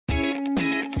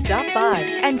Stop by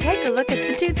and take a look at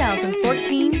the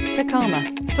 2014 Tacoma.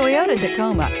 Toyota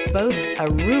Tacoma boasts a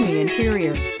roomy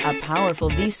interior, a powerful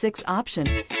V6 option,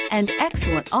 and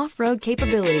excellent off-road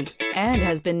capability, and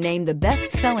has been named the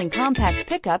best-selling compact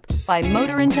pickup by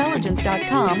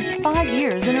MotorIntelligence.com 5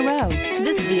 years in a row.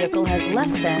 This vehicle has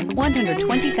less than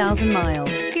 120,000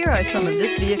 miles. Here are some of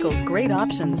this vehicle's great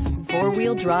options: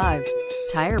 four-wheel drive,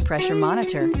 tire pressure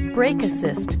monitor, brake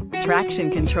assist,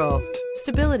 traction control,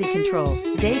 stability control,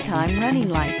 daytime running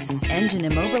lights, engine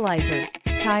immobilizer,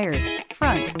 tires,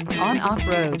 front, on-off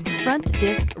road, front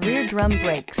disc rear drum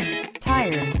brakes,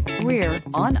 tires, rear,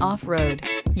 on-off road.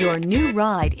 Your new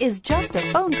ride is just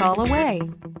a phone call away.